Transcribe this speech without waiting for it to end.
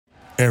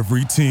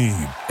Every team,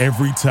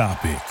 every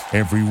topic,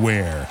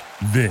 everywhere.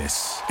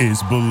 This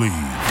is Believe.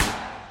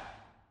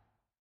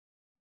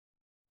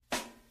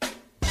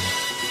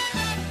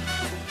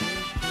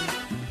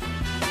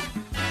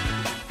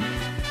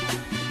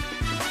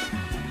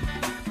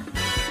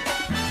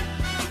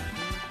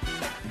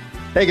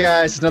 Hey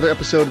guys, it's another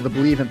episode of the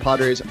Believe in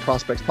Padres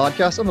Prospects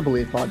podcast on the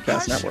Believe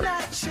Podcast Network.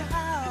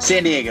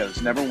 San Diego's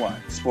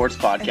 #1 sports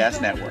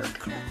podcast network.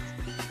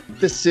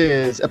 This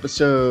is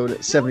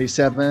episode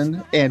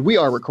 77, and we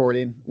are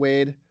recording.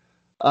 Wade,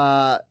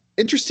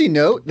 interesting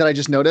note that I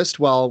just noticed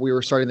while we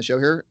were starting the show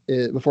here,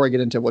 before I get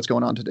into what's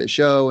going on today's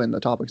show and the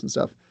topics and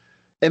stuff.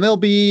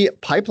 MLB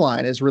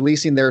Pipeline is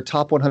releasing their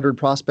top 100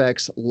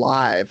 prospects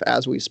live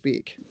as we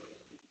speak.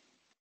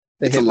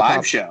 It's a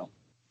live show.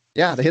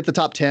 Yeah, they hit the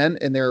top 10,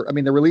 and they're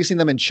releasing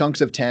them in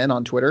chunks of 10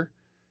 on Twitter.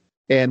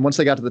 And once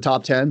they got to the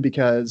top 10,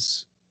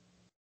 because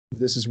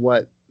this is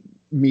what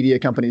media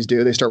companies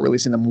do, they start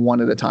releasing them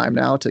one at a time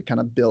now to kind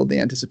of build the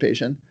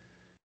anticipation.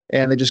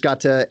 And they just got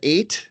to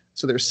 8,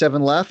 so there's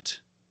 7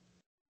 left.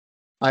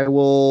 I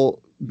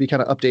will be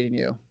kind of updating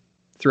you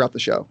throughout the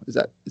show as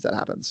that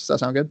happens. Does that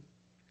sound good?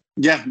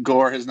 Yeah,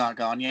 Gore has not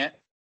gone yet.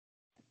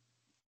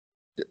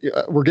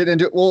 We're getting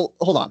into it. Well,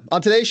 hold on.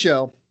 On today's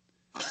show,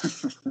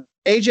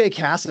 AJ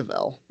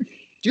Cassavell. Do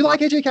you like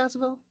AJ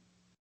Cassavell?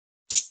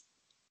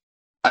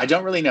 I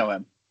don't really know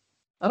him.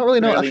 I don't really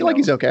know. I feel like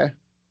he's okay.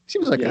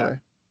 Seems like okay.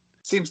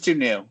 Seems too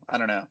new. I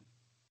don't know.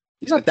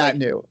 He's not that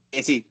new.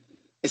 Is he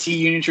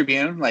Union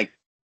Tribune? Like,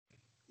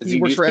 is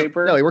he works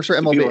newspaper? No, he works for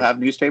MLB. Do people have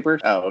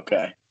newspapers? Oh,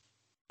 okay.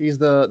 He's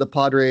the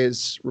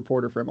Padres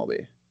reporter for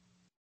MLB.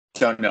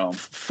 Don't know him.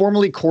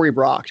 Formerly Corey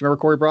Brock. Do you remember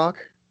Corey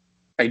Brock?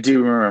 I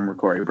do remember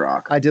Corey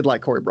Brock. I did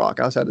like Corey Brock.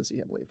 I was sad to see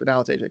him leave, but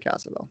now it's AJ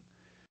Cassavell.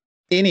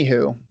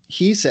 Anywho,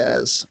 he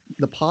says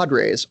the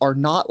Padres are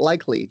not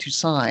likely to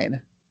sign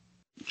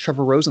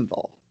Trevor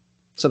Rosenthal.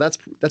 So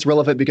that's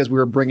relevant because we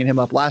were bringing him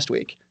up last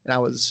week, and I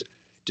was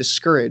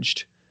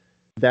discouraged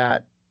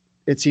that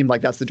it seemed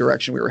like that's the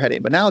direction we were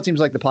heading. But now it seems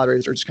like the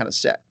Padres are just kind of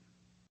set.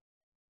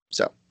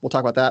 So we'll talk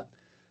about that.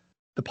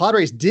 The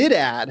Padres did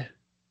add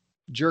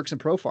Jurickson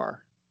Profar.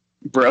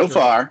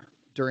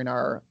 During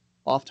our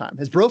off time.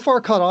 Has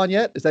Profar caught on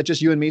yet? Is that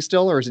just you and me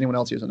still, or is anyone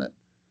else using it?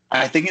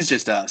 I think it's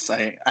just us.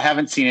 I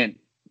haven't seen it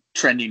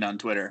trending on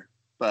Twitter,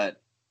 but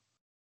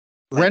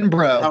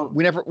Renbro.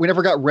 We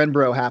never got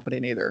Renbro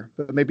happening either.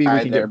 But maybe we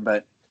can get.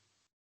 But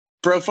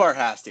Profar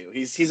has to.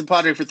 He's a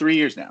Padre for 3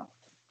 years now.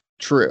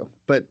 True,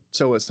 but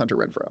so is Hunter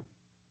Renbro.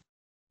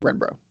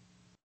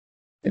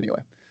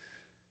 Anyway,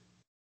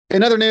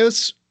 in other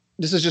news,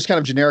 this is just kind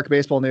of generic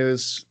baseball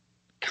news,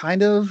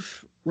 kind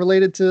of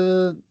related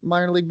to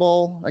minor league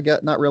ball. I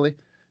guess not really.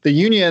 The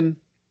union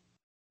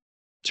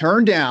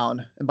turned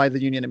down, and by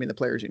the union I mean the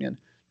players' union,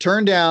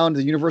 turned down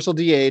the universal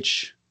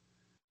DH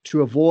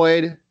to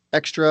avoid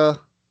extra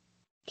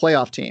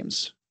playoff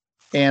teams,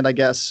 and I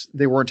guess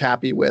they weren't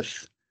happy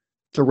with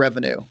the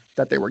revenue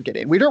that they were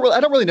getting. I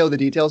don't really know the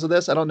details of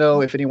this. I don't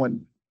know if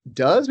anyone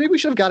does. Maybe we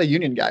should have got a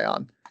union guy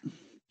on. Do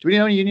we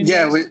know any union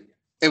guys?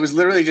 It was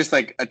literally just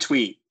like a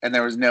tweet, and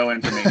there was no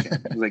information.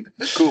 It was like,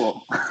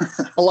 cool.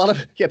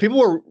 People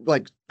were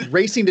like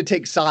racing to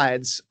take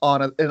sides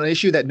on an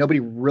issue that nobody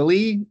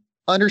really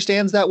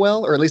understands that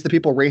well, or at least the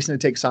people racing to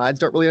take sides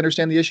don't really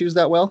understand the issues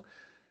that well.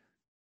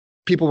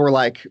 People were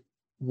like,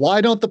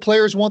 why don't the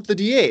players want the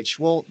DH?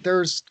 Well,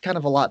 there's kind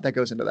of a lot that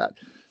goes into that.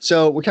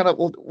 So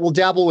we'll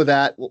dabble with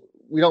that.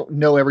 We don't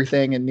know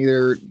everything, and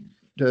neither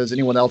does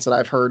anyone else that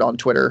I've heard on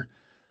Twitter,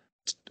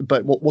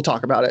 but we'll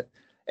talk about it.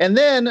 And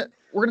then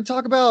we're going to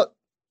talk about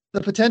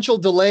the potential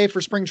delay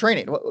for spring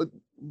training.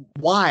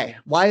 Why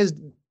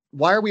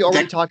are we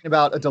already talking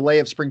about a delay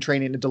of spring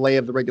training, a delay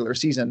of the regular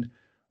season,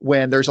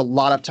 when there's a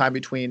lot of time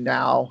between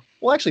now?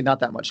 Well, actually not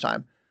that much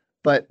time,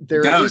 but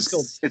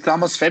it's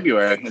almost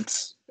February.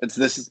 It's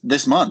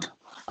this month.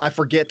 I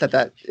forget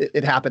that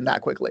it happened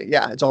that quickly.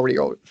 Yeah, it's already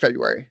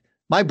February.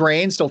 My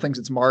brain still thinks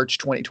it's March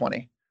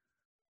 2020.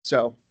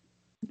 So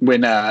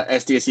when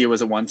SDSU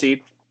was a 1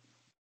 seed,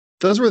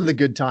 those were the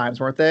good times,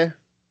 weren't they?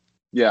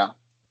 Yeah.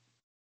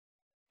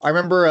 I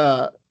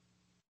remember,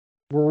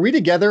 were we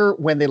together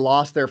when they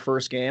lost their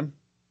first game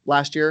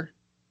last year?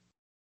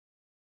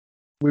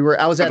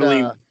 I was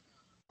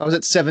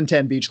at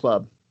 710 Beach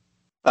Club.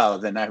 Oh,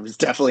 then I was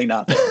definitely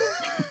not there.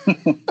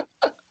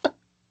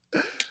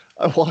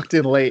 I walked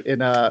in late,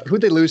 and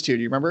who'd they lose to?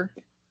 Do you remember?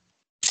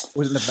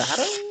 Was it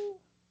Nevada?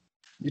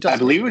 Utah State? I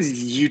believe it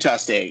was Utah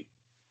State.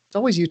 It's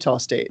always Utah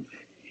State.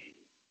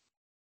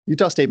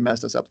 Utah State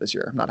messed us up this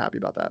year. I'm not happy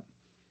about that.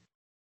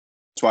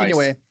 Twice.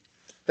 Anyway,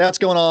 that's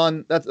going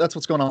on. That's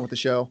what's going on with the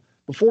show.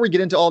 Before we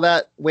get into all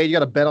that, Wade, you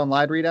got a Bet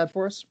Online read ad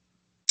for us?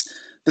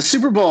 The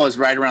Super Bowl is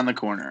right around the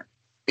corner.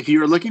 If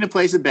you are looking to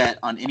place a bet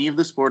on any of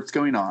the sports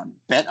going on,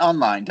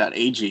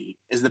 betonline.ag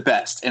is the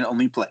best and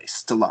only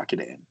place to lock it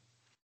in.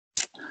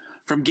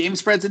 From game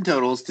spreads and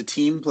totals to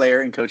team,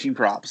 player, and coaching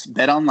props,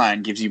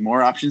 BetOnline gives you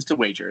more options to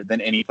wager than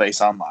any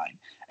place online.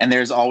 And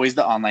there's always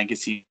the online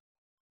casino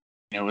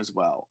as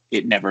well.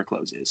 It never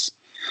closes.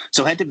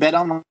 So head to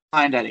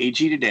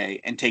betonline.ag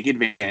today and take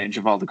advantage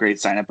of all the great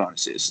sign-up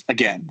bonuses.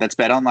 Again, that's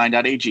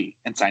betonline.ag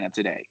and sign up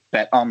today.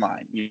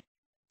 BetOnline,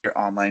 your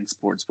online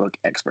sportsbook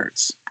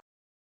experts.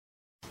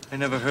 I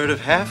never heard of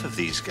half of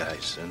these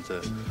guys, and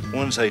the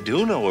ones I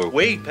do know are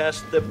way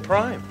past their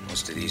prime.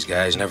 Most of these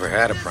guys never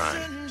had a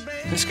prime.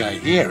 This guy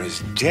here is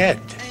dead.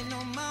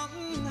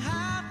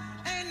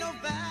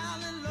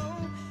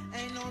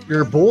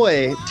 Your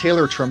boy,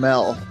 Taylor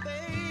Trammell,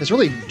 has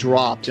really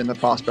dropped in the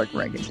prospect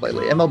rankings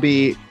lately.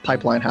 MLB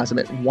Pipeline has him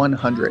at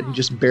 100. He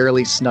just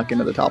barely snuck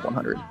into the top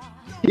 100.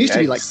 He used to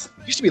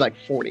be like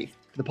 40.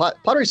 The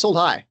Padres sold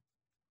high.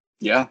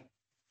 Yeah.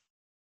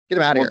 Get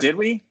him out of here. Did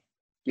we?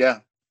 Yeah.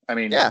 I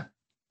mean, yeah.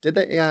 Did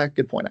they? Yeah,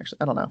 good point, actually.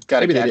 I don't know.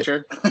 Got a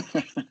catcher.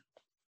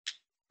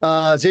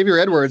 Xavier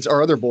Edwards,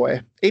 our other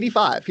boy,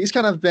 85. He's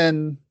kind of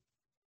been,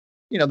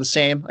 the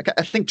same.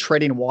 I think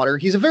treading water.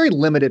 He's a very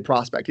limited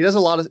prospect. He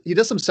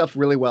does some stuff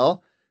really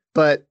well,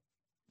 but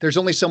there's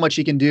only so much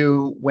he can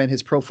do when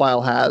his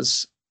profile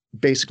has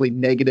basically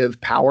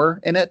negative power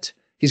in it.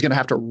 He's going to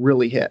have to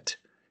really hit,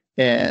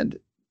 and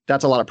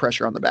that's a lot of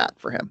pressure on the bat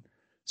for him.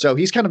 So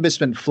he's kind of just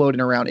been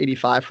floating around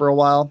 85 for a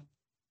while.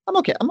 I'm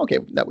okay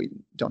that we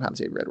don't have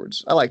Xavier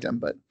Edwards. I liked him,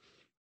 but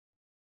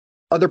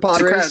other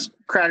Padres. It's a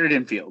crowded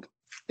infield.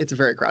 It's a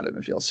very crowded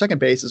infield. Second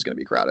base is going to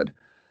be crowded.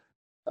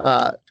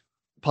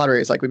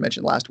 Padres, like we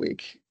mentioned last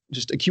week,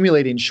 just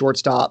accumulating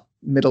shortstop,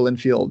 middle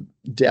infield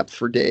depth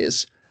for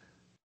days.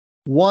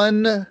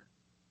 Where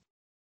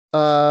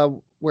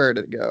did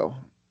it go?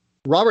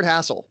 Robert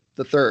Hassel,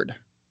 the third,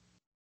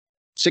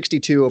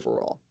 62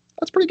 overall.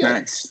 That's pretty good.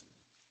 Nice.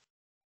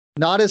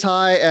 Not as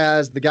high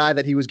as the guy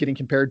that he was getting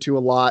compared to a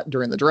lot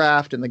during the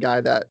draft and the guy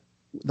that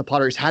the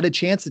Padres had a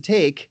chance to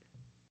take,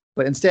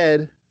 but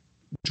instead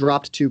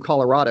dropped to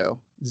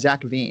Colorado,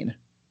 Zach Veen,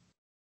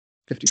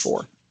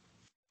 54.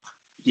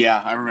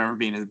 Yeah, I remember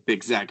being a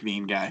big Zach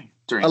Veen guy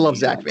during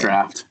Zach Veen.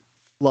 Draft.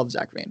 Love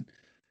Zach Veen.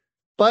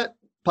 But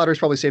Padres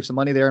probably saved some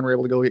money there and were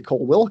able to go get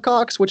Cole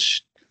Wilcox,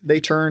 which they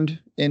turned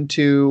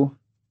into,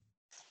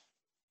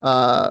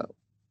 who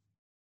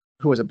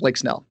was it? Blake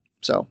Snell.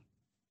 So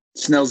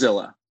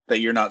Snellzilla that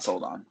you're not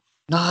sold on.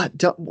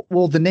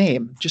 The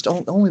name, just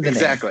only the name.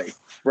 Exactly.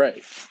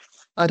 Right.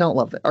 I don't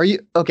love that. Are you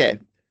okay?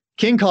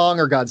 King Kong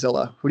or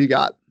Godzilla? Who do you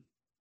got?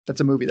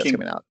 That's a movie that's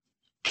coming out.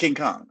 King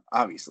Kong,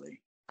 obviously.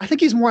 I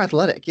think he's more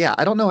athletic. Yeah.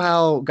 I don't know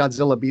how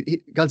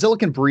Godzilla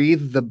can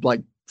breathe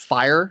the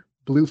fire,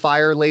 blue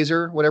fire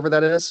laser, whatever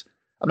that is.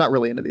 I'm not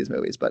really into these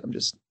movies, but I'm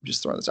just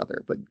throwing this out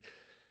there. But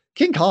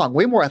King Kong,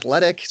 way more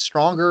athletic,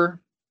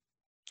 stronger.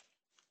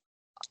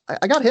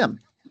 I got him.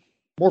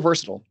 More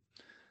versatile.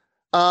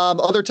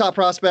 Other top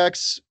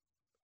prospects,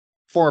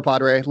 former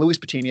Padre, Luis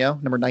Patino,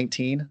 number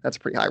 19. That's a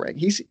pretty high rank.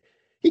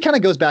 He kind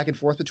of goes back and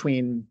forth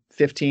between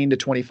 15 to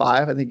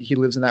 25. I think he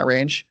lives in that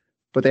range,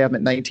 but they have him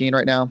at 19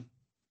 right now.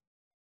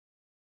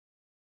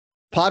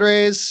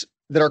 Padres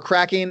that are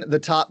cracking the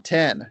top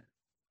 10.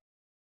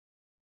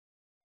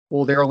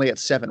 Well, they're only at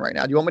 7 right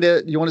now. Do you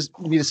want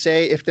me to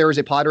say if there is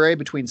a Padre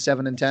between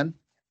 7 and 10?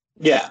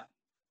 Yeah.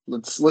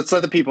 Let's let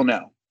the people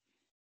know.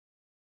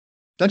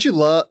 Don't you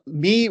love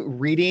me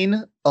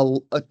reading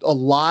a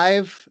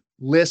live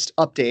list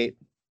update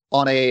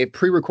on a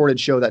pre-recorded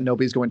show that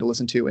nobody's going to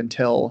listen to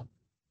until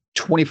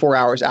 24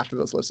 hours after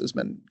this list has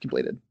been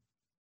completed?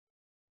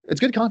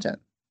 It's good content.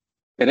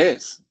 It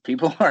is.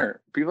 People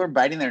are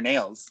biting their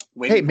nails.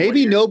 Hey,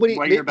 maybe nobody.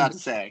 What you're about to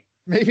say.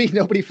 Maybe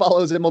nobody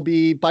follows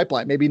MLB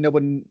Pipeline.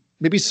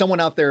 Maybe someone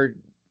out there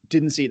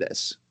didn't see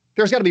this.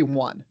 There's got to be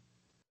one.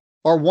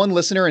 Our one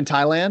listener in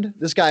Thailand.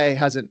 This guy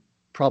hasn't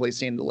probably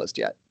seen the list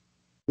yet.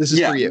 This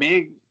is for you.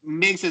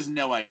 Migs has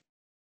no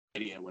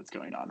idea what's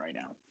going on right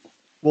now.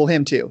 Well,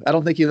 him too. I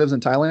don't think he lives in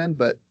Thailand,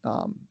 but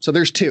so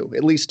there's two,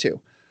 at least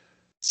two.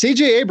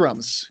 CJ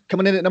Abrams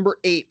coming in at number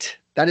 8.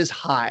 That is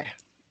high.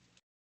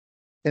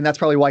 And that's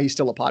probably why he's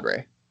still a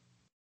Padre.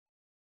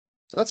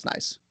 So that's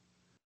nice.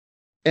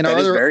 And that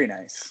is very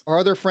nice. Our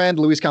other friend,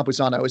 Luis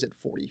Campusano, is at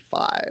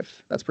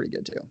 45. That's pretty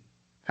good too.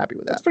 Happy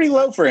with that. That's pretty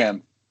low for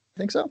him. I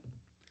think so.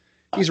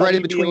 He's right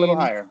in between. A little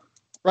higher.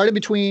 Right in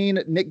between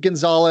Nick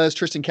Gonzalez,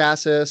 Tristan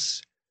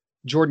Cassis,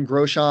 Jordan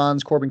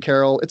Groshans, Corbin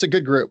Carroll. It's a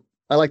good group.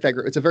 I like that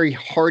group. It's a very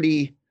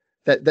hardy.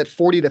 That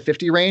 40 to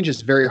 50 range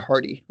is very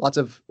hardy. Lots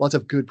of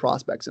good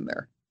prospects in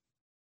there.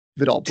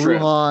 Vidal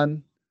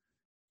Brujan,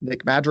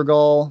 Nick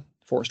Madrigal,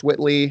 Forrest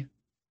Whitley.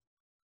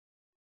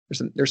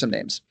 There's some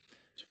names.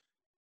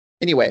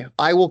 Anyway,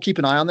 I will keep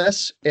an eye on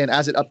this, and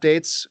as it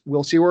updates,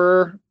 we'll see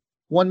where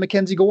one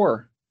Mackenzie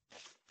Gore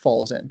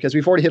falls in, because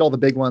we've already hit all the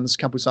big ones: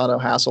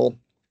 Campusano, Hassel,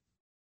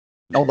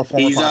 all the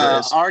former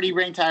Padres. He's already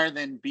ranked higher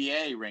than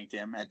BA ranked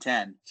him at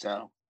 10.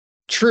 So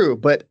true,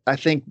 but I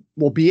think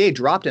BA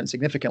dropped him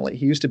significantly.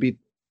 He used to be,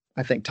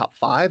 I think, top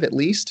 5 at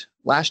least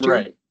last year.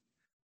 Right.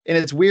 And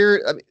it's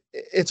weird. I mean,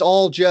 it's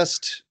all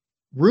just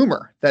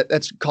rumor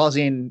that's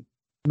causing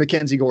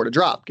Mackenzie Gore to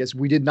drop, because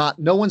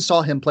no one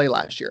saw him play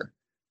last year.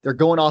 They're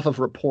going off of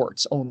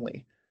reports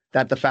only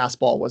that the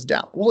fastball was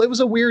down. Well, it was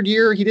a weird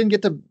year. He didn't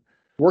get to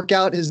work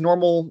out his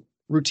normal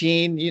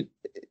routine.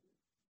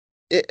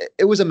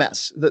 it was a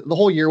mess. The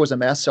whole year was a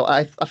mess. So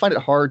I find it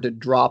hard to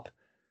drop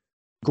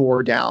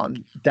Gore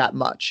down that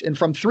much. And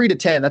from 3 to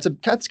 10,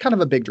 that's kind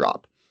of a big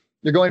drop.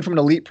 You're going from an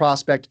elite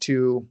prospect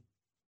to,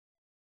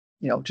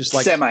 just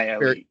like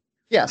semi-elite.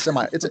 Yeah,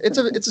 semi. It's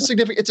a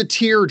significant. It's a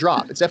tier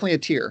drop. It's definitely a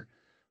tier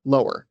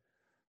lower.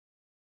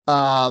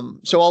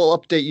 So I'll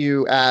update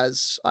you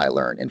as I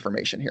learn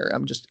information here.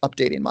 I'm just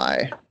updating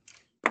my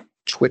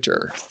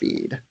Twitter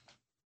feed.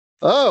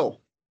 Oh,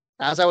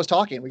 as I was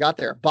talking, we got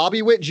there.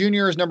 Bobby Witt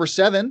Jr. is number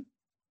 7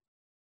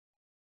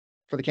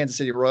 for the Kansas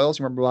City Royals.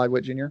 Remember Bobby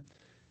Witt Jr.?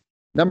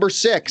 Number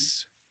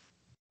 6,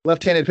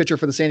 left-handed pitcher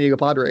for the San Diego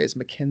Padres,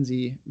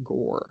 Mackenzie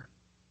Gore.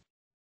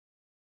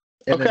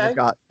 And then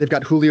they've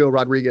got Julio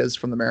Rodriguez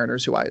from the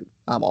Mariners, who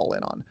I'm all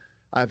in on.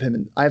 I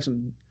have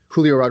some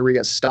Julio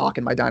Rodriguez stock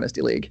in my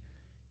dynasty league.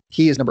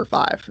 He is number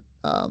 5.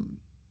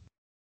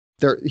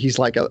 He's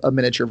like a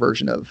miniature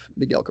version of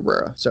Miguel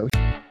Cabrera. So,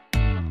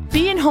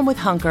 Being Home with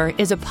Hunker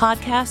is a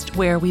podcast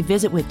where we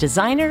visit with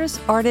designers,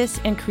 artists,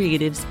 and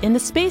creatives in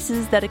the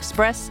spaces that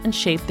express and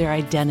shape their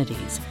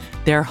identities,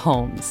 their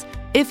homes.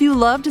 If you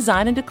love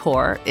design and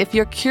decor, if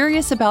you're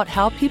curious about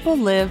how people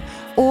live,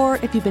 or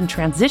if you've been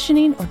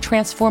transitioning or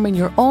transforming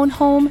your own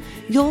home,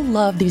 you'll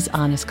love these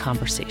honest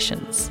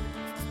conversations.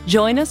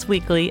 Join us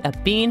weekly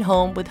at Being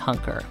Home with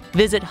Hunker.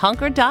 Visit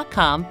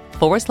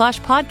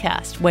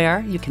hunker.com/podcast,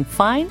 where you can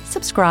find,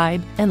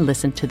 subscribe, and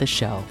listen to the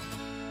show.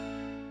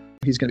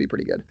 He's going to be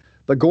pretty good.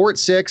 But Gore at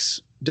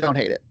 6, don't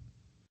hate it.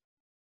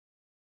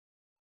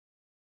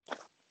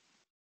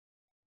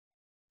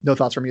 No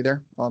thoughts from you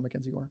there on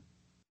Mackenzie Gore?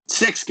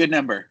 6, good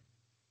number.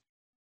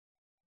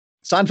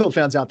 Seinfeld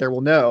fans out there will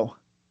know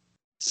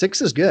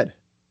 6 is good.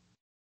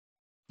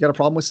 You got a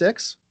problem with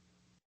 6?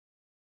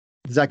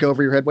 Does that go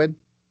over your head, Wade?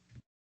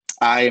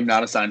 I am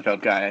not a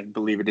Seinfeld guy. I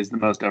believe it is the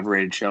most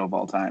overrated show of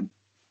all time.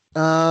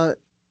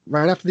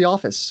 Right after The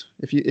Office.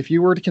 If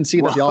you were to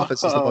concede that The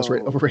Office is the most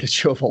overrated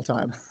show of all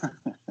time,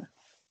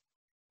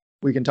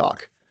 we can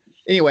talk.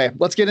 Anyway,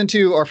 let's get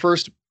into our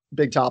first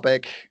big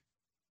topic.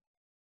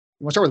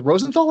 You want to start with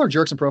Rosenthal or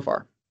Jurickson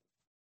Profar?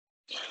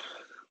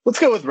 Let's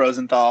go with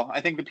Rosenthal.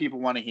 I think the people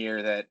want to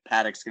hear that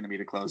Paddock's going to be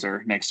the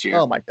closer next year.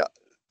 Oh my God.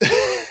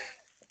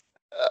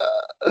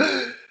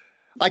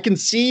 I can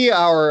see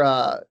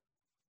our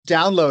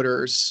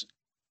downloaders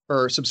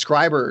or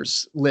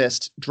subscribers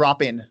list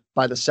dropping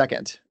by the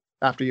second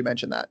after you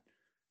mention that.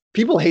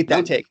 People hate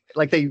that take.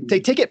 Like they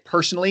take it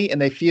personally,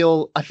 and I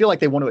feel like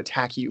they want to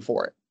attack you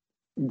for it.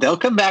 They'll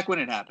come back when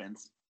it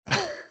happens.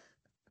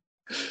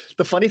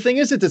 The funny thing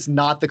is that it's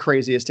not the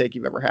craziest take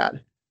you've ever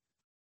had.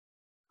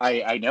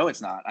 I know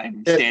it's not.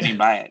 I'm standing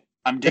by it.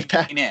 I'm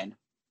digging in.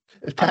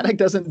 If Paddock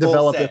doesn't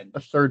develop a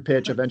third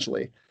pitch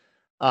eventually,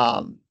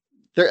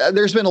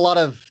 there's been a lot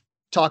of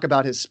talk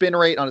about his spin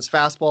rate on his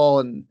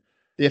fastball and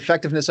the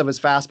effectiveness of his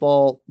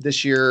fastball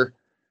this year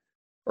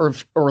or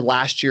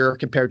last year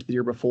compared to the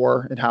year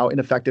before, and how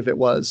ineffective it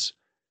was.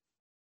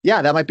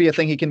 Yeah, that might be a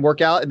thing he can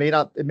work out.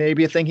 It may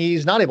be a thing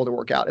he's not able to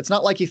work out. It's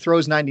not like he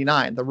throws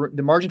 99.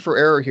 The margin for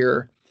error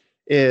here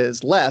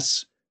is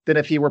less than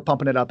if he were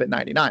pumping it up at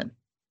 99.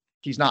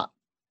 He's not.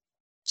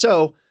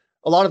 So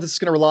a lot of this is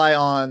going to rely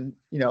on,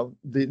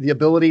 the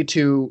ability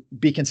to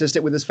be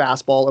consistent with his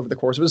fastball over the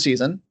course of a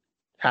season.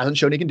 Hasn't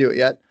shown he can do it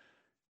yet.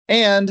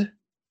 And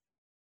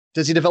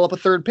does he develop a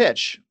third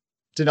pitch?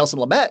 Dinelson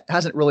Lamet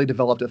hasn't really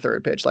developed a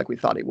third pitch like we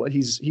thought he would.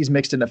 He's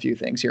mixed in a few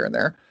things here and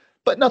there,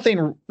 but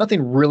nothing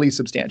really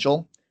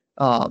substantial.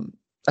 I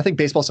think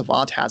Baseball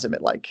Savant has him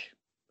at like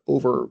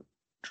over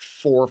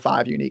 4 or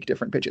 5 unique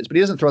different pitches, but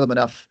he doesn't throw them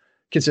enough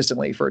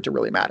consistently for it to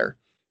really matter.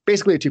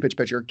 Basically a 2-pitch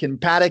pitcher. Can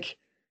Paddock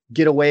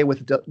get away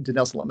with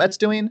Dinelson Lamet's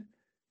doing?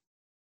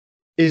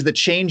 Is the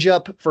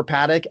changeup for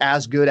Paddock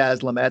as good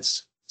as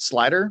Lamet's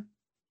slider?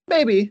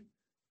 Maybe.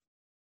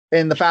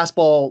 And the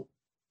fastball,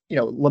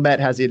 Lamet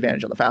has the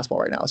advantage on the fastball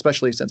right now,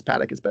 especially since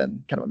Paddock has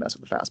been kind of a mess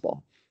with the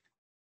fastball.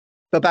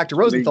 But back to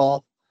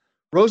Rosenthal.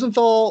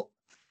 Rosenthal,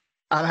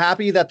 I'm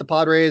happy that the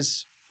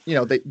Padres,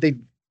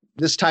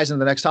 this ties into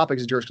the next topic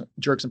is Jurickson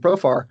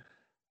Profar.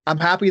 I'm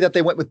happy that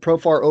they went with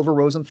Profar over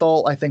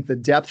Rosenthal. I think the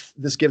depth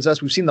this gives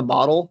us, we've seen the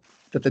model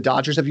that the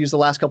Dodgers have used the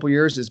last couple of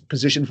years is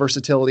position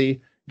versatility.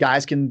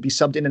 Guys can be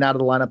subbed in and out of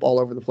the lineup all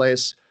over the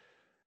place.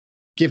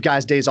 Give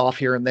guys days off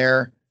here and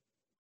there.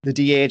 The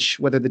DH,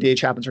 whether the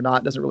DH happens or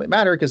not, doesn't really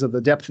matter because of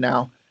the depth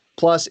now.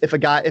 Plus, if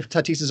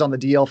Tatis is on the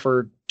DL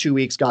for 2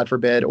 weeks, God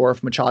forbid, or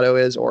if Machado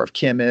is, or if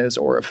Kim is,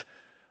 or if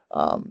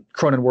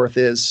Cronenworth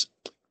is,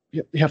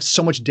 you have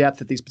so much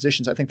depth at these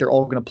positions. I think they're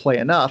all going to play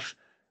enough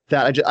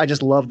that I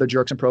just love the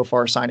Jurickson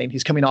Profar signing.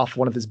 He's coming off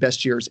one of his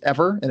best years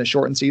ever in a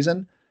shortened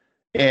season.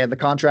 And the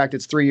contract,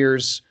 it's 3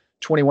 years,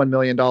 $21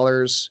 million.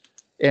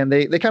 And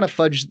they kind of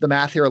fudged the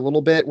math here a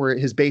little bit, where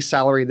his base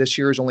salary this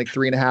year is only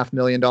 $3.5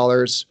 million.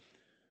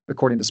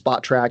 According to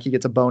Spot Track, he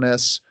gets a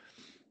bonus.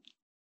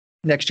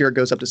 Next year it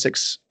goes up to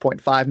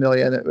 $6.5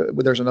 million.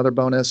 There's another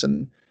bonus,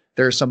 and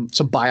there's some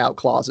buyout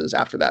clauses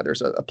after that.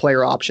 There's a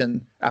player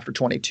option after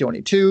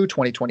 2022,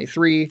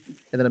 2023,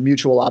 and then a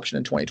mutual option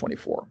in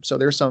 2024. So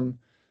there's some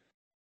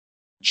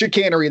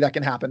chicanery that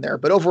can happen there.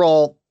 But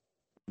overall,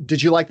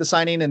 did you like the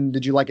signing, and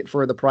did you like it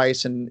for the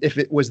price? And if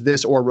it was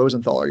this or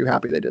Rosenthal, are you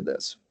happy they did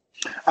this?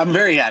 I'm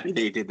very happy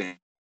they did this.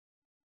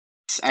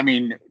 I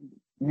mean,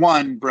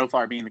 one,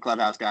 Brofar being the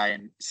clubhouse guy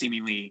and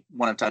seemingly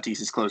one of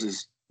Tatis's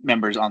closest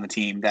members on the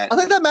team. That I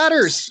think that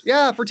matters.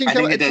 Yeah, for team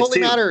chemistry, it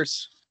totally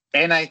matters.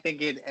 And I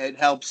think it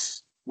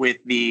helps with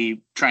the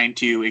trying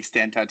to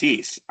extend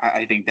Tatis.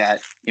 I think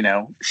that,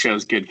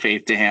 shows good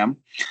faith to him.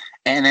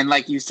 And then,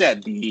 like you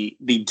said, the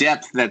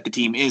depth that the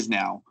team is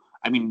now.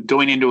 I mean,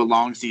 going into a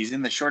long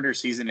season, the shorter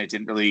season, it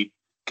didn't really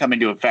come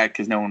into effect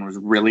because no one was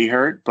really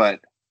hurt.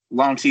 But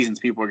long seasons,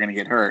 people are going to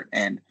get hurt.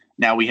 And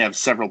now we have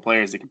several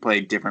players that can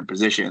play different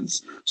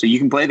positions. So you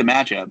can play the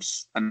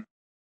matchups. And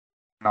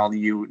all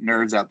you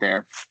nerds out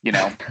there,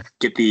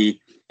 get the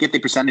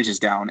percentages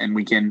down, and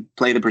we can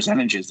play the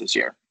percentages this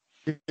year.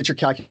 Get your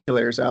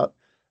calculators out.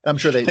 I'm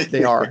sure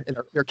they are. And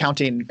they're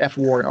counting F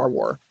WAR and R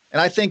WAR. And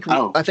I think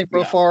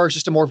Brofar is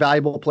just a more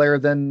valuable player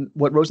than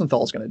what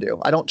Rosenthal is going to do.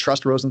 I don't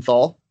trust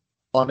Rosenthal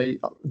on a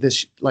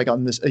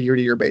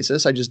year-to-year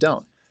basis. I just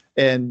don't.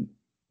 And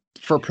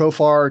for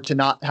Profar to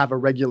not have a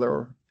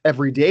regular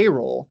everyday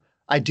role,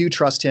 I do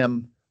trust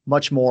him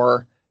much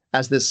more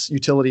as this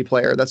utility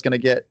player that's going to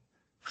get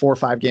 4 or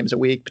 5 games a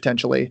week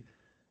potentially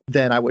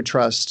than I would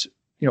trust,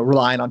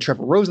 relying on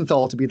Trevor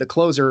Rosenthal to be the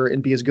closer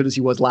and be as good as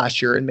he was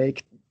last year and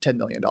make $10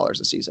 million a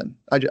season.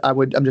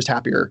 I'm just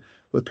happier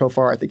with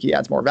Profar. I think he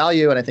adds more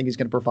value, and I think he's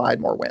going to provide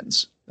more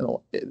wins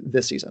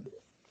this season.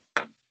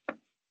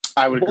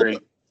 I would agree.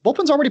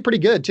 Bullpen's already pretty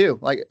good too.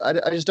 Like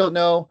I just don't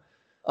know.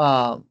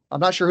 I'm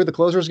not sure who the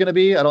closer is going to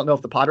be. I don't know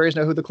if the Padres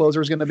know who the closer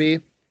is going to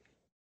be.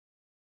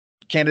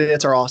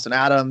 Candidates are Austin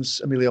Adams,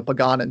 Emilio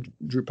Pagan, and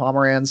Drew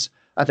Pomeranz.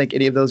 I think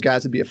any of those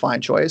guys would be a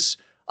fine choice.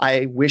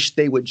 I wish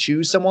they would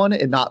choose someone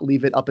and not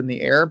leave it up in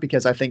the air,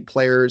 because I think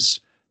players,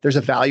 there's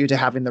a value to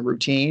having the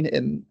routine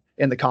and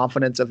the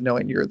confidence of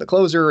knowing you're the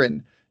closer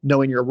and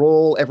knowing your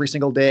role every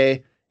single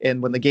day.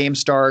 And when the game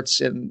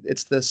starts and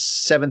it's the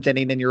 7th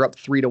inning and you're up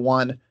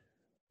 3-1,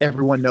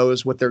 everyone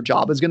knows what their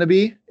job is going to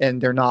be.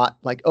 And they're not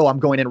like, oh, I'm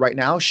going in right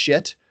now,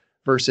 shit,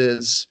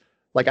 versus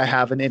like I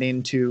have an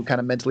inning to kind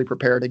of mentally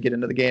prepare to get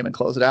into the game and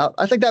close it out.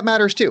 I think that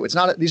matters too.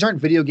 These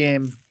aren't video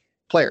game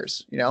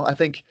players. I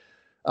think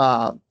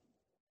the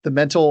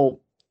mental,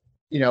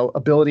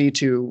 ability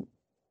to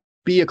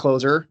be a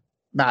closer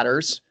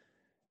matters,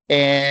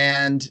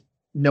 and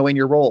knowing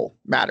your role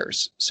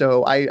matters.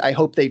 So I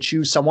hope they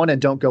choose someone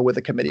and don't go with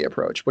a committee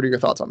approach. What are your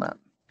thoughts on that?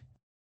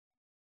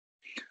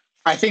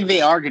 I think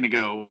they are going to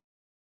go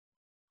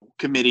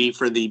committee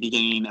for the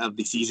beginning of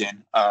the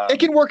season. It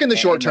can work in the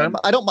short term.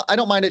 I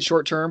don't mind it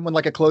short term when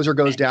like a closer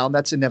goes down.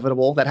 That's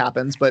inevitable. That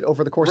happens. But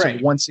over the course of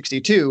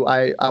 162,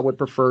 I would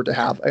prefer to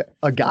have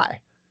a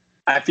guy.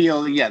 I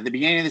feel, the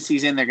beginning of the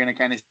season, they're going to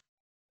kind of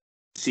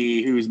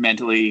see who's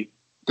mentally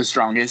the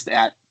strongest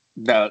at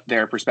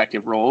their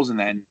respective roles, and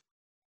then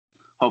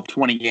hope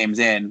 20 games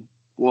in,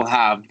 we'll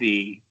have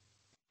the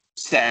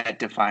set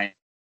defined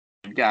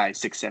guy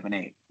 6, 7,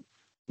 8.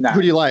 Now,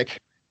 who do you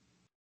like?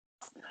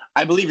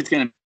 I believe it's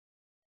going to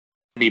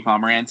be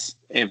Pomeranz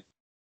if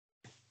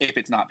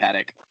it's not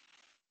Paddock.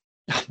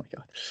 Oh my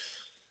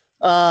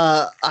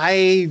God.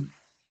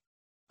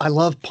 I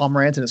love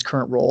Pomeranz in his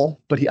current role,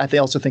 but I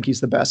also think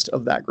he's the best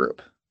of that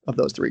group of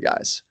those 3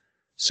 guys.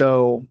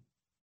 So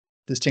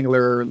does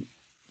Tingler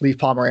leave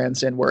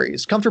Pomeranz in where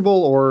he's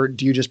comfortable, or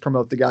do you just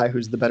promote the guy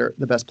who's the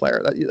best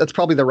player? That's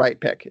probably the right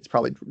pick. It's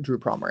probably Drew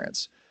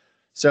Pomeranz.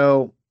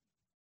 So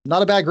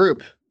not a bad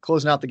group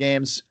closing out the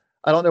games.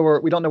 We don't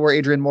know where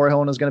Adrian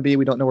Morejon is going to be.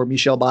 We don't know where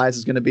Michel Baez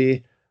is going to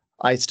be.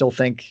 I still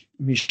think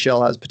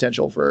Michel has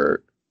potential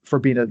for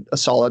being a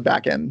solid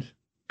back end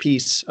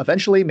piece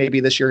eventually. Maybe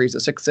this year he's a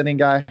 6th inning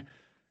guy,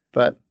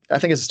 but I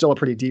think it's still a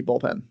pretty deep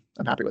bullpen.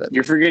 I'm happy with it.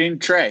 You're forgetting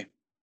Trey.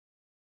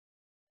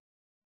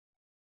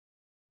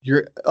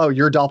 Your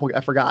doppelganger.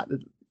 I forgot.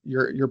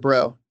 Your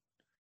bro.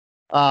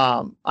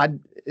 You think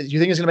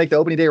he's going to make the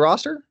opening day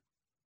roster?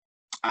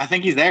 I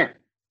think he's there.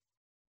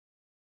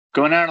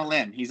 Going out on a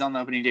limb, he's on the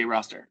opening day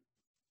roster.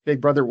 Big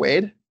brother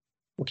Wade.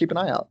 We'll keep an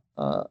eye out.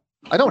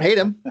 I don't hate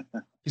him.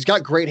 He's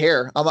got great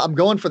hair. I'm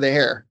going for the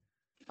hair.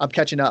 I'm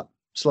catching up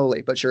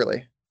slowly but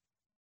surely.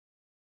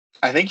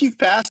 I think you've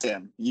passed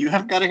him. You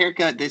haven't got a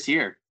haircut this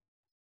year.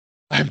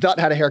 I've not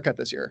had a haircut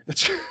this year.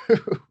 That's true.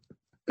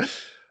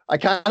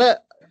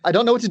 I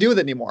don't know what to do with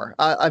it anymore.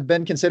 I've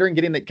been considering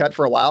getting it cut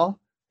for a while,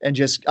 and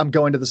I'm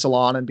going to the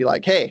salon and be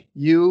like, hey,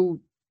 you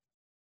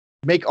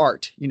make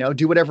art,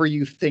 do whatever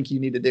you think you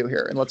need to do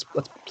here, and let's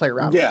play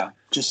around. Yeah,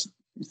 just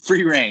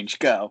free range,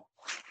 go.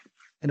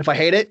 And if I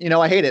hate it,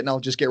 I hate it, and I'll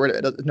just get rid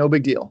of it. No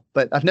big deal.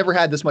 But I've never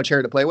had this much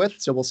hair to play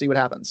with, so we'll see what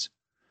happens.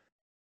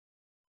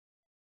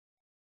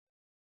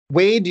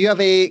 Wade, do you have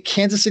a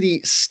Kansas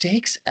City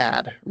Steaks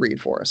ad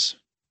read for us?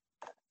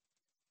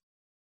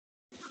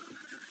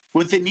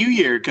 With the new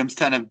year comes a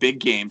ton of big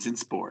games in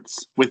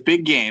sports. With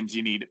big games,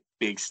 you need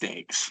big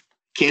stakes.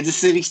 Kansas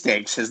City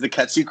Steaks has the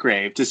cuts you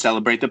crave to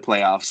celebrate the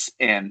playoffs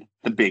and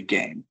the big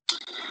game.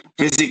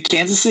 Visit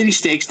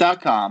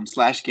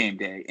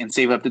kansascitysteaks.com/gameday and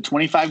save up to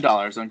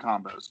 $25 on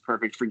combos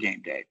perfect for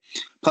game day.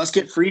 Plus,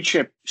 get free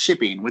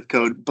shipping with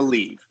code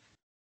BELIEVE.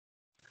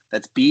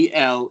 That's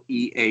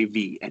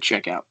BLEAV at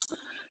checkout.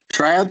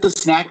 Try out the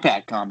Snack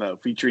Pack combo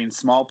featuring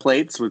small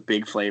plates with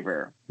big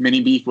flavor,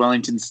 mini beef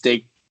Wellington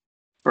steak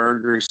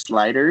burger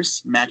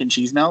sliders, mac and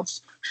cheese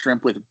melts,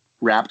 shrimp with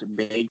wrapped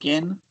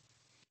bacon.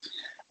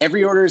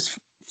 Every order is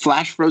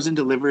flash frozen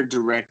delivered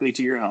directly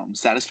to your home,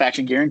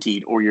 satisfaction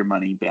guaranteed, or your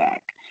money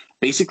back.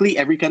 Basically,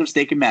 every cut of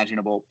steak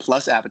imaginable,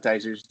 plus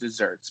appetizers,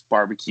 desserts,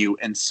 barbecue,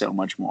 and so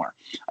much more.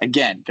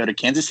 Again, go to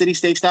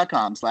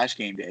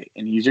kansascitysteaks.com/gameday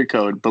and use your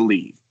code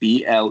BELIEVE,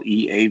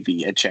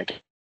 BLEAV at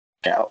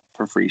checkout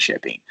for free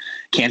shipping.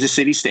 Kansas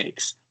City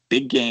Steaks,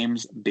 big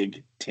games,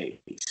 big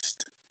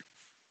taste.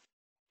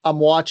 I'm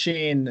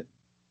watching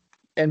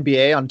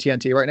NBA on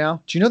TNT right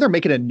now. Do you know they're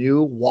making a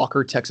new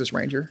Walker Texas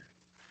Ranger?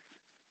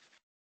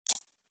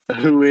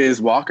 Who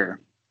is Walker?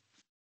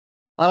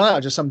 I don't know,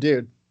 just some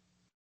dude.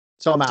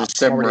 So I'm out. Just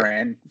some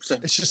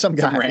it's just some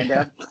guy.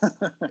 Random.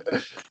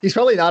 He's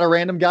probably not a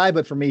random guy,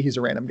 but for me, he's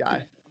a random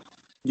guy.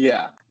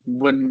 Yeah,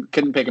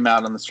 couldn't pick him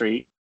out on the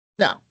street.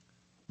 Now,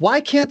 why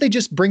can't they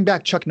just bring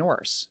back Chuck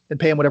Norris and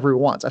pay him whatever he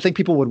wants? I think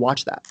people would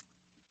watch that.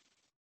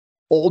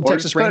 Old Or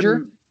Texas just put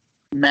Ranger.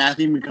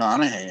 Matthew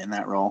McConaughey in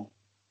that role.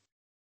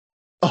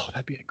 Oh,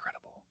 that'd be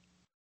incredible.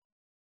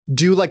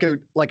 Do like a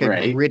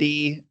Right.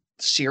 gritty,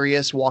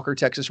 serious Walker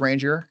Texas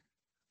Ranger.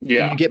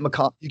 Yeah. You get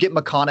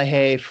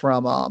McConaughey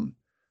from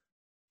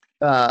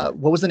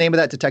what was the name of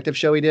that detective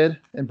show he did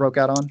and broke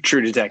out on?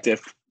 True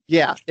Detective.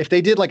 Yeah, if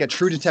they did like a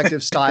True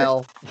Detective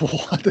style,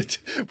 what's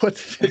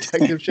the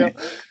detective show?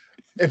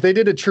 If they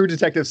did a True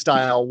Detective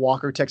style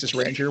Walker Texas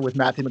Ranger with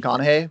Matthew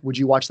McConaughey, would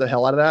you watch the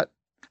hell out of that?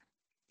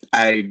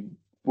 I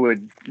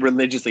would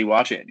religiously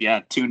watch it.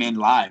 Yeah, tune in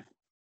live,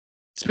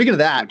 Speaking of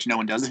that, which no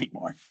one does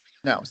anymore.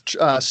 no,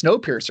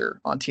 Snowpiercer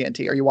on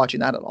TNT. Are you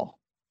watching that at all?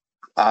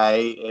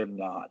 I am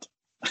not.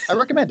 I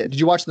recommend it. Did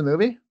you watch the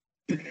movie?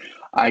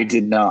 I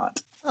did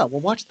not. Oh,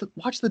 well, watch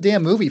the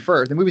damn movie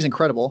first. The movie's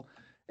incredible.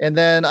 And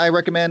then I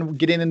recommend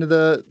getting into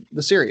the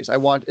series.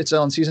 It's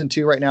on season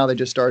 2 right now. They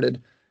just started.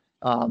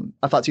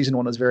 I thought season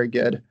 1 was very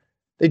good.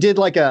 They did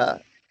like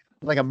a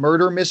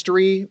murder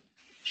mystery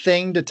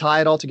thing to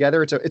tie it all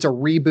together. It's a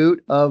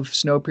reboot of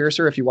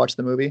Snowpiercer if you watch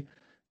the movie,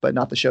 but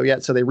not the show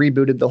yet. So they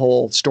rebooted the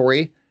whole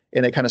story,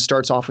 and it kind of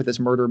starts off with this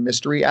murder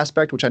mystery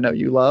aspect, which I know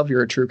you love.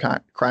 You're a true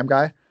crime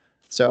guy.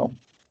 So,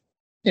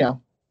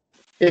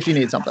 if you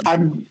need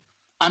something.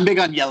 I'm big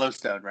on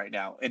Yellowstone right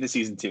now into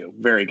season 2.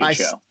 Very good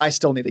show. I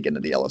still need to get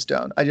into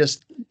Yellowstone.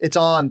 It's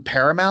on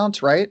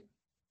Paramount, right?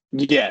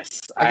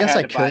 Yes. I guess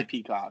I had to buy could.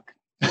 Peacock.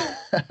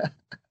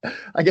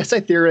 I guess I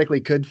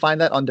theoretically could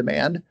find that on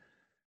demand.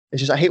 It's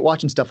just I hate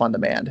watching stuff on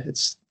demand.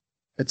 It's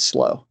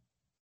slow.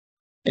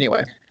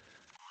 Anyway,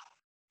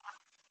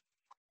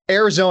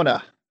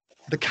 Arizona,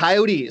 the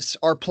Coyotes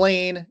are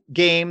playing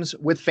games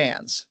with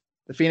fans.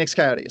 The Phoenix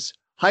Coyotes,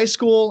 high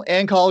school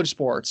and college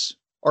sports,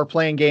 are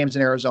playing games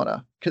in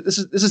Arizona. This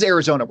is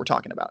Arizona we're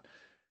talking about.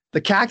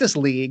 The Cactus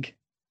League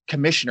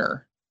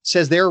commissioner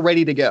says they're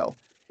ready to go,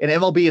 and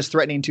MLB is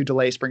threatening to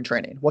delay spring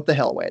training. What the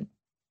hell, Wade?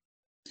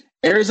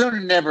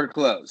 Arizona never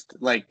closed.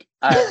 Like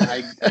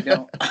I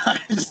don't.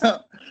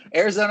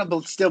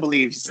 Arizona still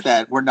believes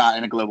that we're not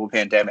in a global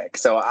pandemic,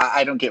 so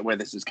I don't get where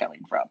this is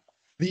coming from.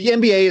 The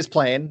NBA is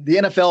playing. The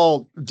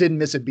NFL didn't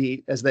miss a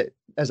beat as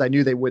I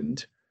knew they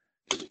wouldn't.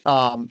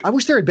 I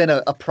wish there had been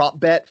a prop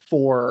bet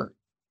for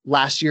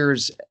last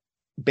year's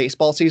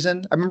baseball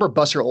season. I remember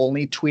Buster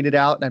Olney tweeted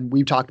out, and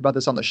we've talked about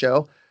this on the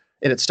show,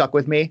 and it stuck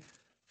with me.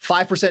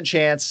 5%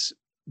 chance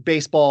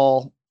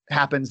baseball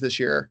happens this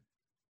year,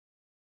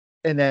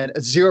 and then a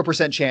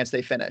 0% chance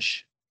they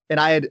finish. And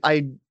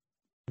I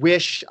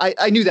wish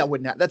I knew that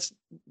wouldn't happen. That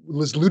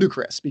was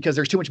ludicrous because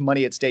there's too much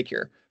money at stake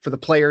here for the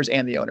players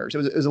and the owners.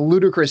 It was a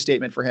ludicrous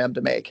statement for him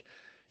to make.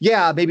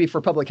 Yeah, maybe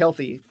for public health,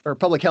 it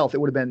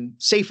would have been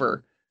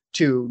safer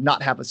to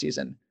not have a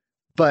season.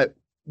 But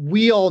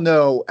we all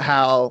know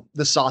how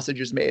the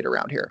sausage is made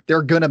around here.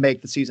 They're going to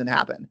make the season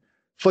happen.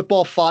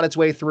 Football fought its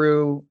way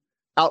through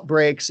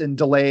outbreaks and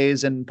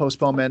delays and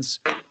postponements.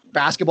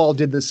 Basketball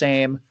did the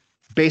same.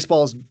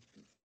 Baseball is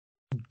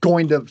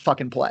going to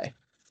fucking play.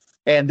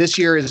 And this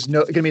year is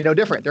going to be no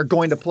different. They're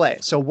going to play.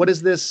 So what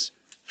is this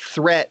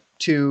threat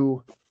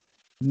to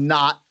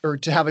to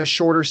have a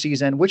shorter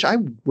season, which I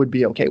would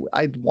be okay with.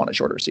 I'd want a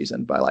shorter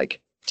season by like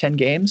 10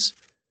 games.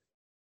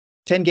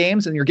 10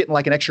 games, and you're getting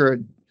like an extra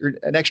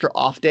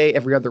off day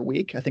every other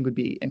week, I think would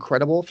be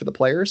incredible for the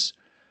players.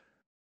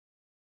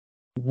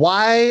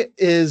 Why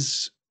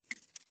is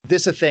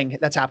this a thing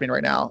that's happening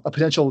right now? A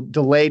potential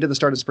delay to the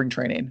start of spring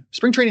training.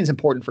 Spring training is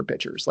important for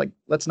pitchers. Like,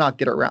 let's not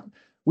get around.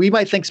 We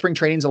might think spring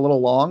training is a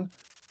little long,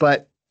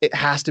 but it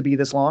has to be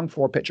this long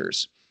for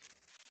pitchers.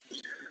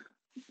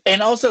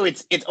 And also,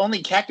 it's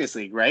only Cactus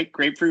League, right?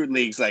 Grapefruit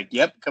League's like,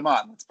 yep, come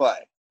on, let's play.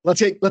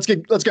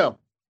 Let's go.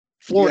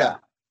 Florida.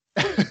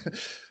 Yeah.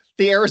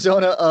 the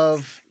Arizona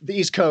of the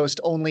East Coast,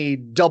 only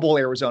double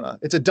Arizona.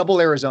 It's a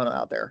double Arizona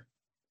out there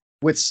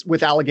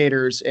with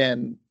alligators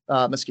and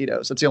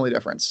mosquitoes. That's the only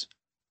difference.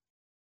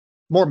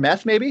 More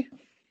meth, maybe?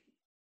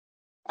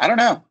 I don't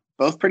know.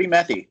 Both pretty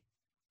methy.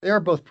 They are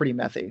both pretty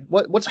methy.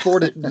 What's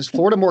Florida? Is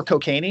Florida more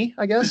cocaine-y,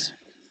 I guess?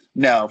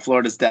 No,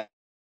 Florida's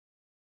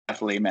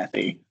definitely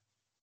methy.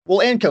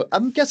 Well,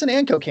 I'm guessing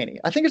and cocaine-y.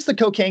 I think it's the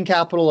cocaine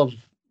capital of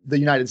the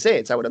United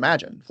States, I would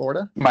imagine.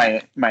 Florida?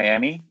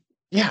 Miami?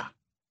 Yeah.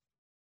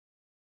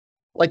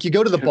 Like you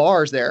go to the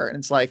bars there and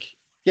it's like,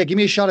 yeah, give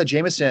me a shot of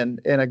Jameson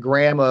and a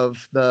gram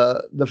of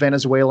the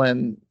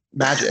Venezuelan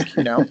magic,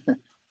 you know?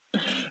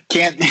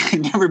 Can't,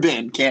 never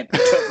been. Don't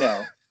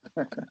know.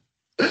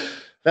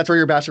 That's where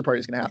your bachelor party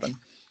is going to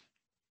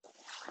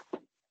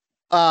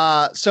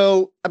happen.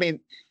 So, I mean,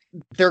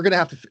 they're going to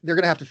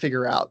have to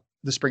figure out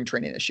the spring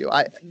training issue.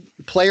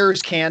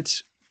 Players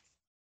can't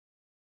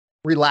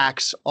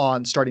relax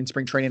on starting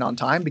spring training on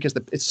time because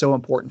it's so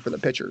important for the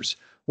pitchers.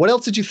 What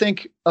else did you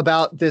think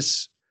about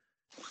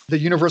the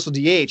universal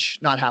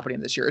DH not happening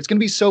this year? It's going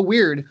to be so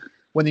weird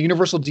when the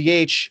universal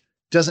DH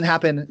doesn't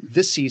happen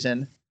this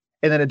season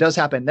and then it does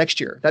happen next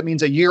year. That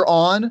means a year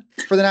on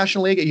for the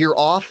National League, a year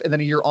off, and then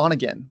a year on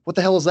again. What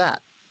the hell is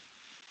that?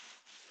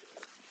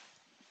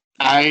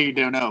 I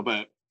don't know,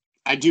 but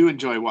I do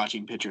enjoy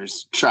watching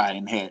pitchers try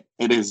and hit.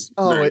 It is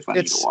very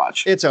funny to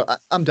watch.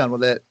 I'm done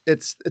with it.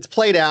 It's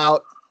played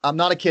out. I'm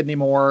not a kid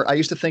anymore. I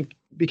used to think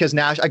because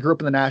I grew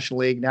up in the National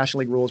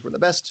League rules were the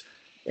best.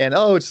 And,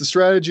 it's the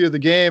strategy of the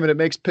game, and it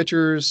makes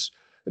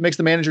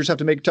the managers have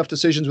to make tough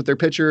decisions with their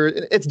pitcher.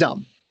 It's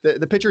dumb.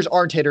 The pitchers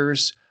aren't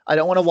hitters. I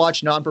don't want to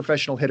watch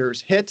non-professional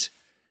hitters hit.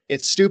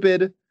 It's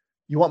stupid.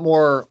 You want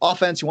more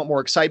offense. You want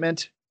more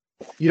excitement.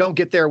 You don't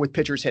get there with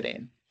pitchers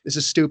hitting. This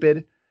is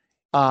stupid.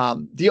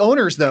 The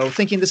owners, though,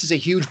 thinking this is a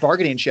huge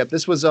bargaining chip.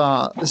 This is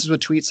a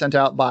tweet sent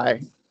out by,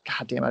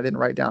 God damn, I didn't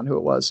write down who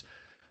it was,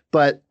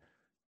 but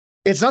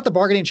it's not the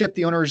bargaining chip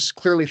the owners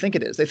clearly think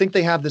it is. They think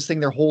they have this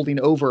thing they're holding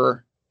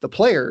over the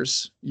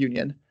players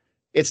union.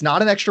 It's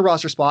not an extra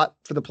roster spot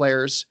for the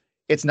players.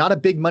 It's not a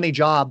big money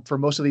job for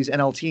most of these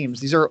NL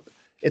teams.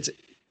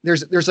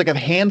 There's like a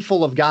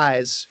handful of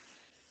guys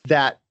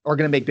that are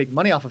going to make big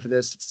money off of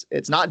this.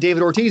 It's not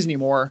David Ortiz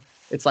anymore.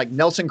 It's like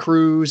Nelson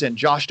Cruz and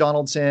Josh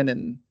Donaldson.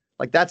 And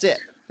like, that's it.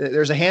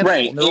 There's a handful.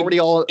 Right. They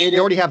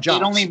already have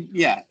jobs.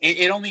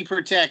 It only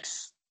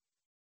protects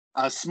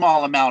a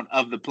small amount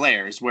of the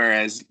players.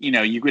 Whereas,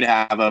 you could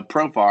have a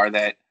profar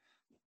that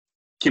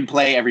can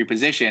play every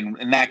position,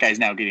 and that guy's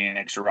now getting an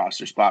extra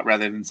roster spot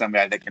rather than some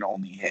guy that can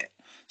only hit.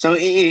 So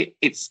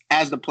it's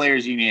as the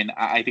players union,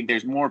 I think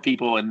there's more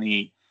people in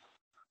the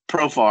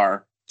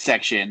profar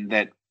section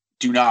that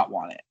do not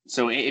want it.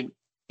 So if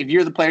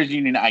you're the players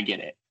union, I get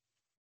it.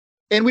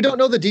 And we don't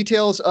know the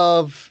details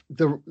of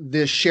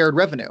the shared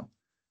revenue.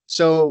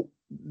 So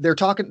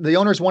the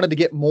owners wanted to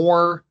get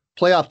more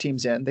playoff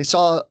teams in. They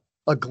saw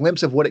a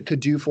glimpse of what it could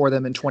do for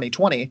them in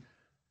 2020.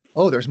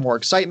 Oh, there's more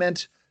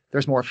excitement.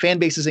 There's more fan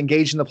bases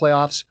engaged in the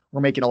playoffs. We're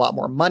making a lot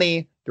more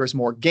money. There's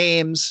more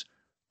games.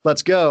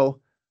 Let's go.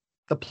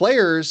 The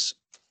players,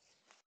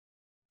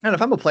 and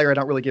if I'm a player, I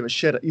don't really give a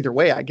shit either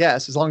way, I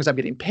guess, as long as I'm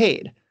getting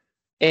paid.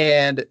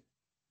 And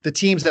the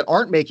teams that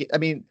aren't making,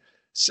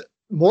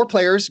 more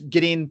players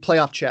getting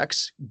playoff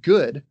checks,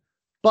 good.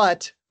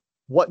 But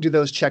what do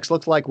those checks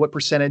look like? What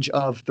percentage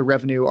of the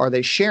revenue are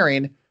they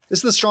sharing? This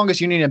is the strongest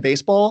union in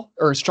baseball,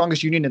 or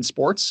strongest union in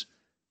sports,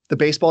 the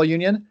baseball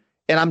union.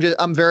 And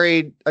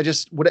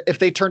if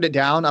they turned it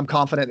down, I'm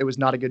confident it was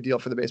not a good deal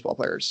for the baseball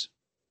players.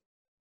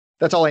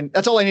 That's all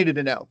I needed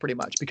to know, pretty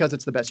much, because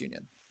it's the best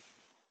union.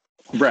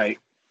 Right.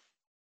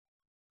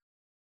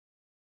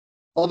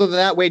 Other than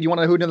that, Wade, you want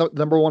to know who the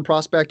number one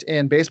prospect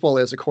in baseball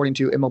is, according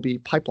to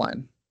MLB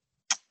Pipeline?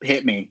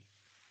 Hit me.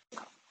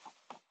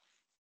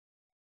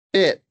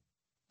 It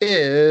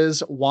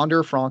is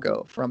Wander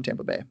Franco from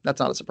Tampa Bay. That's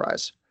not a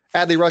surprise.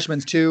 Adley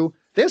Rutschman's 2.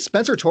 They have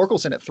Spencer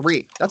Torkelson at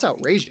 3. That's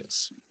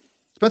outrageous.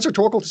 Spencer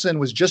Torkelson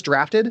was just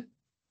drafted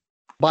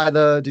by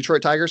the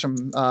Detroit Tigers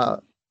from,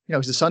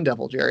 he's a Sun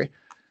Devil, Jerry.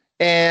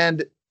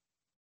 And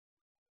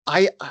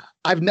I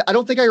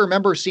don't think I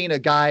remember seeing a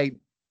guy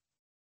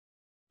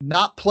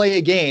not play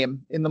a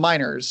game in the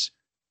minors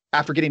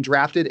after getting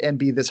drafted and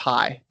be this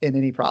high in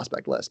any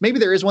prospect list. Maybe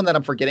there is one that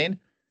I'm forgetting.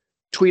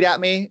 Tweet at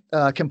me,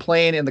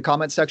 complain in the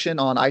comment section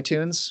on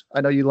iTunes.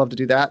 I know you love to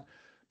do that.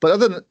 But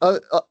other than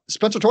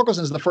Spencer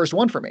Torkelson is the first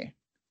one for me.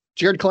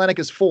 Jared Kelenic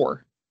is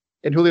 4.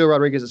 And Julio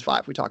Rodriguez is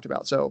 5, we talked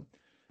about. So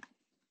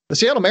the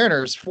Seattle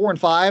Mariners, 4 and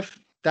 5.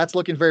 That's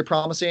looking very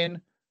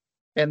promising.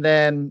 And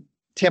then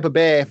Tampa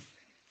Bay,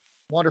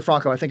 Wander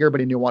Franco. I think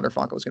everybody knew Wander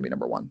Franco was going to be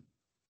number 1.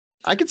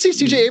 I could see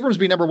CJ Abrams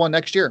be number 1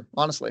 next year,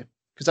 honestly.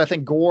 Because I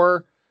think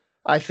Gore,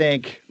 I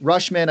think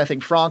Rutschman, I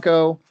think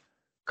Franco,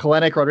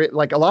 Kelenic, Rodriguez,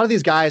 like a lot of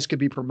these guys could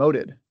be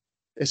promoted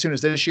as soon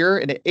as this year.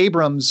 And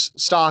Abrams'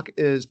 stock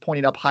is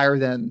pointing up higher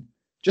than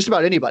just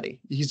about anybody.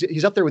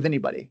 He's up there with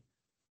anybody.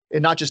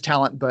 And not just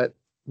talent, but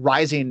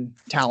rising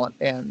talent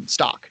and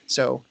stock.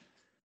 So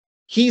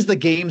he's the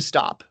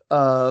GameStop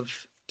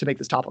to make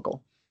this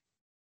topical.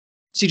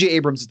 CJ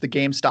Abrams is the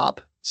GameStop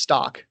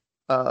stock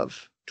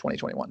of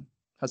 2021.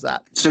 How's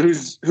that? So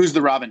who's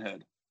the Robin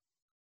Hood?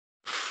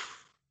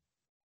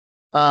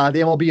 The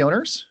MLB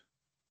owners.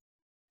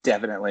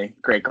 Definitely.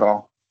 Great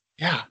call.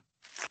 Yeah.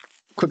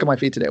 Quick on my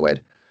feet today,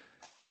 Wade.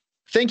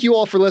 Thank you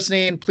all for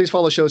listening. Please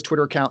follow the show's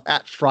Twitter account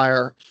at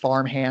Friar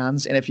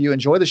Farmhands. And if you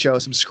enjoy the show,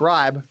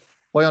 subscribe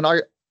while on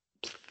our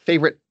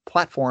favorite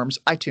platforms,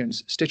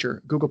 iTunes,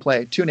 Stitcher, Google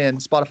Play,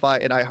 TuneIn,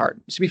 Spotify, and iHeart.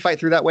 You see me fight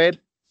through that, Wade?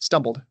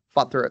 Stumbled,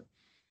 fought through it.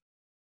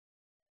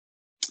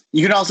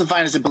 You can also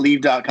find us at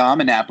Believe.com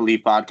and at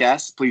Believe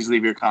Podcasts. Please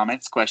leave your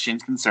comments,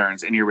 questions,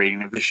 concerns, and your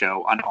rating of the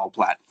show on all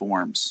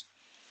platforms.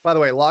 By the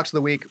way, locks of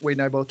the week. Wade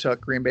and I both took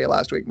Green Bay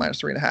last week,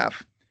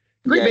 -3.5.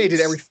 Green Bay did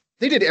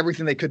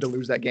everything they could to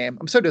lose that game.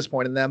 I'm so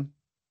disappointed in them.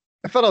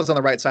 I felt I was on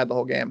the right side the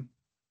whole game.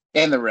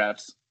 And the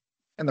refs.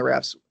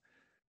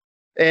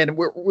 And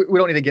we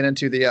don't need to get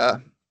into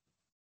the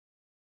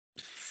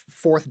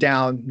fourth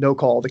down, no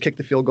call to kick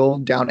the field goal,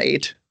 down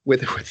 8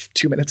 with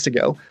 2 minutes to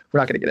go. We're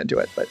not going to get into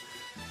it, but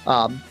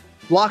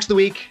locks of the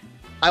week.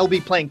 I will be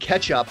playing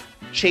catch up,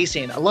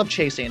 chasing. I love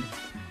chasing.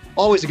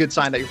 Always a good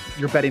sign that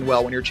you're betting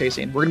well when you're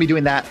chasing. We're going to be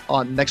doing that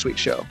on next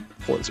week's show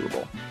for the Super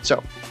Bowl.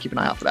 So keep an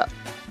eye out for that.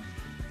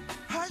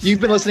 You've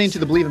been listening to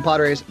the Believe in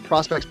Padres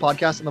Prospects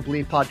podcast on the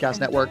Believe Podcast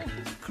Network,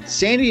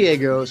 San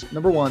Diego's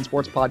 #1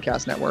 sports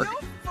podcast network.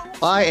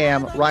 I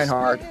am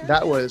Reinhard.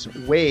 That was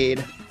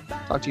Wade.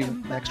 Talk to you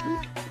next week.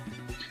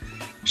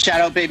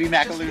 Shout out baby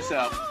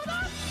Macaluso.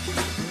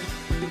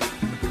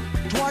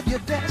 Toward your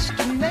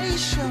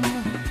destination,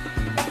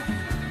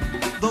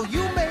 though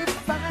you may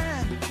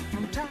find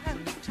from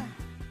time to time.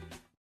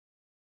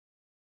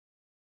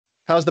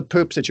 How's the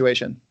poop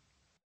situation?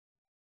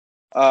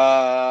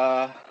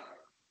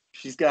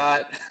 She's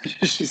got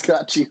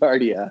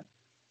Giardia.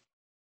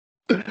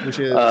 Which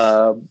is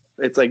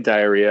it's like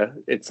diarrhea.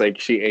 It's like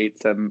she ate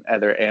some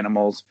other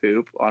animal's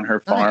poop on her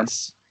farm.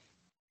 Nice.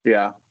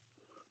 Yeah.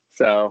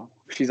 So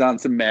she's on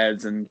some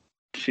meds and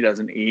she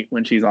doesn't eat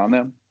when she's on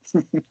them.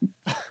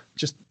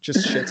 just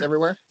shits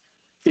everywhere.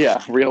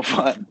 Yeah, real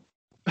fun.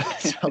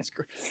 Sounds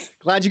great.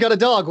 Glad you got a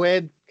dog,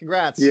 Wade.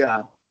 Congrats.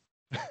 Yeah.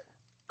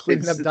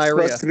 Cleaning up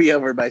diarrhea. It's supposed to be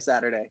over by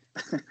Saturday.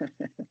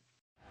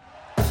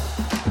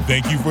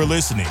 Thank you for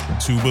listening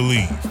to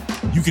Believe.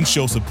 You can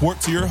show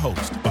support to your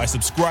host by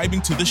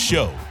subscribing to the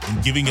show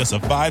and giving us a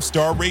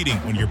 5-star rating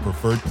on your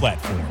preferred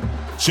platform.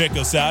 Check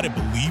us out at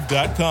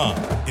Believe.com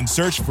and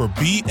search for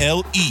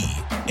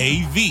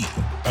BLEAV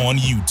on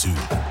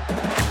YouTube.